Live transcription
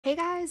Hey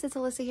guys, it's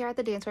Alyssa here at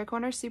the DanceWear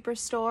Corner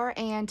Superstore,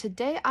 and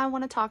today I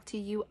want to talk to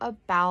you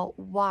about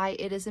why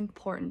it is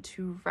important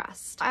to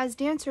rest. As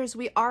dancers,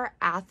 we are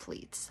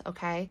athletes,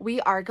 okay? We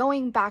are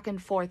going back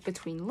and forth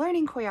between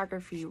learning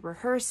choreography,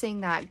 rehearsing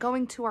that,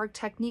 going to our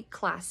technique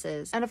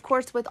classes, and of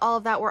course with all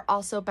of that, we're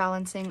also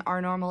balancing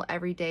our normal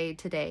everyday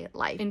today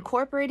life.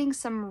 Incorporating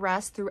some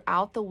rest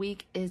throughout the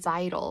week is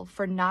vital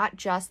for not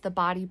just the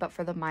body, but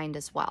for the mind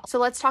as well. So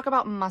let's talk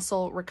about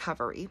muscle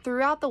recovery.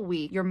 Throughout the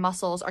week, your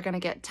muscles are going to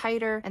get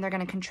tighter and they're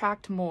going to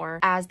contract more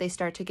as they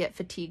start to get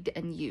fatigued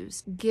and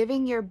used.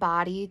 Giving your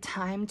body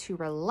time to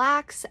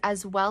relax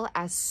as well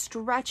as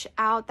stretch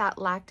out that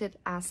lactic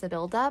acid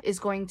buildup is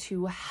going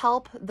to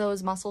help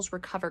those muscles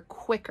recover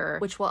quicker,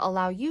 which will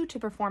allow you to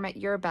perform at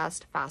your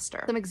best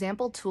faster. Some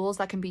example tools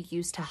that can be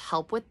used to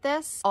help with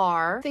this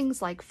are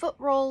things like foot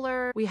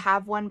roller. We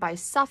have one by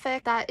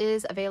Suffolk that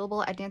is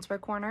available at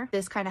DanceWear Corner.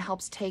 This kind of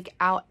helps take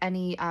out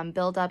any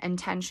buildup and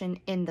tension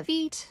in the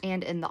feet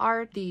and in the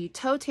arch. The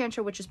toe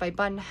tantra, which is by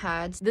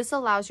Bunheads. This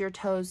allows your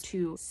toes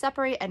to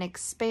separate and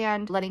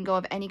expand, letting go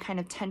of any kind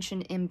of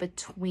tension in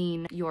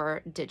between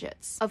your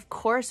digits. Of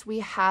course,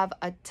 we have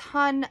a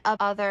ton of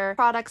other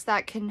products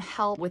that can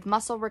help with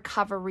muscle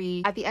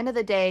recovery. At the end of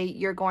the day,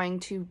 you're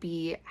going to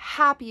be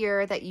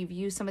happier that you've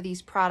used some of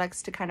these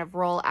products to kind of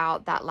roll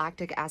out that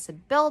lactic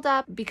acid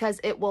buildup, because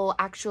it will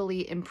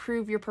actually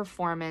improve your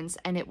performance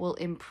and it will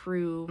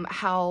improve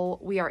how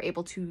we are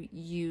able to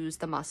use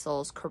the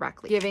muscles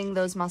correctly. Giving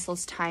those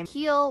muscles time to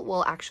heal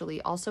will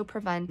actually also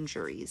prevent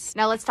injuries.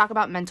 Now let's talk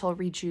about mental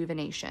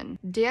rejuvenation.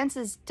 Dance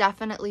is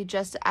definitely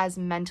just as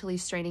mentally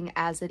straining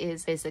as it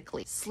is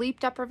physically. Sleep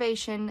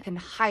deprivation can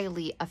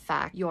highly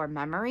affect your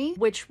memory,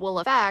 which will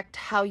affect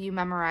how you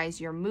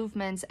memorize your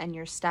movements and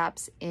your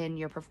steps in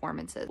your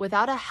performances.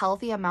 Without a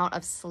healthy amount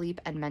of sleep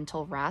and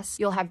mental rest,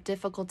 you'll have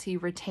difficulty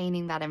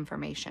retaining that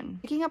information.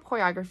 Picking up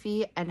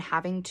choreography and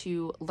having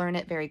to learn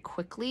it very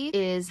quickly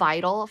is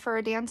vital for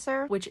a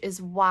dancer, which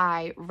is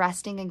why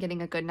resting and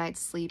getting a good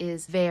night's sleep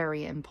is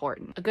very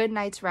important. A good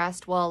night's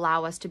rest will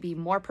allow us to be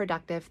more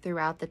productive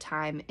throughout the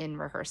time in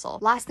rehearsal.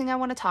 Last thing I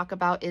want to talk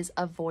about is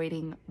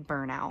avoiding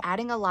burnout.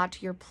 Adding a lot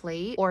to your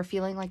plate or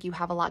feeling like you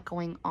have a lot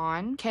going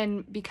on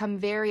can become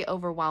very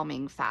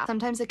overwhelming fast.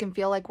 Sometimes it can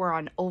feel like we're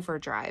on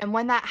overdrive. And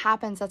when that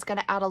happens, that's going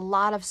to add a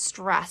lot of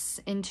stress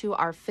into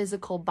our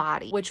physical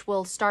body, which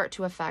will start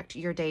to affect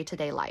your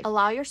day-to-day life.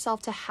 Allow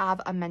yourself to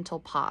have a mental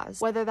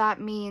pause, whether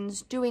that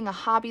means doing a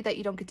hobby that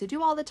you don't get to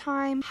do all the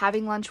time,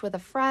 having lunch with a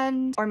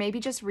friend, or maybe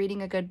just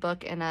reading a good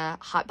book in a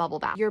hot bubble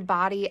bath. Your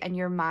body and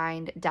your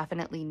mind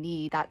definitely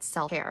need that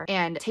self-care,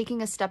 and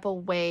taking a step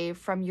away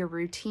from your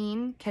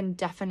routine can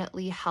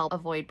definitely help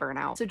avoid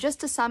burnout. So just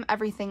to sum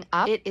everything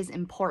up, it is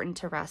important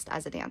to rest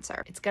as a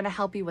dancer. It's going to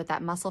help you with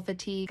that muscle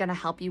fatigue, going to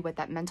help you with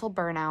that mental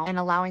burnout, and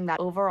allowing that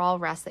overall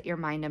rest that your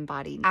mind and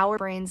body need. Our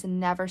brains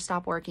never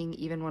stop working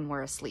even when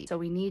we're asleep, so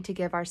we need to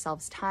give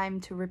ourselves time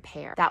to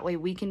repair. That way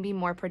we can be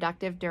more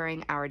productive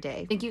during our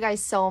day. Thank you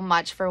guys so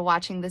much for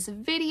watching this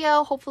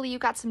video. Hopefully you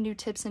got some new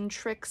tips and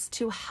tricks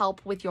to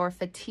help with your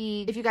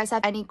fatigue. If you guys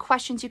have any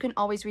questions, you can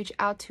always reach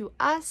out to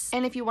us.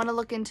 And if you want to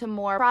look into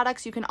more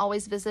products, you can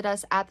always visit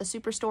us at the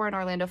Superstore in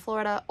Orlando,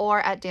 Florida,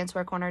 or at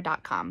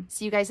dancewearcorner.com.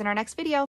 See you guys in our next video.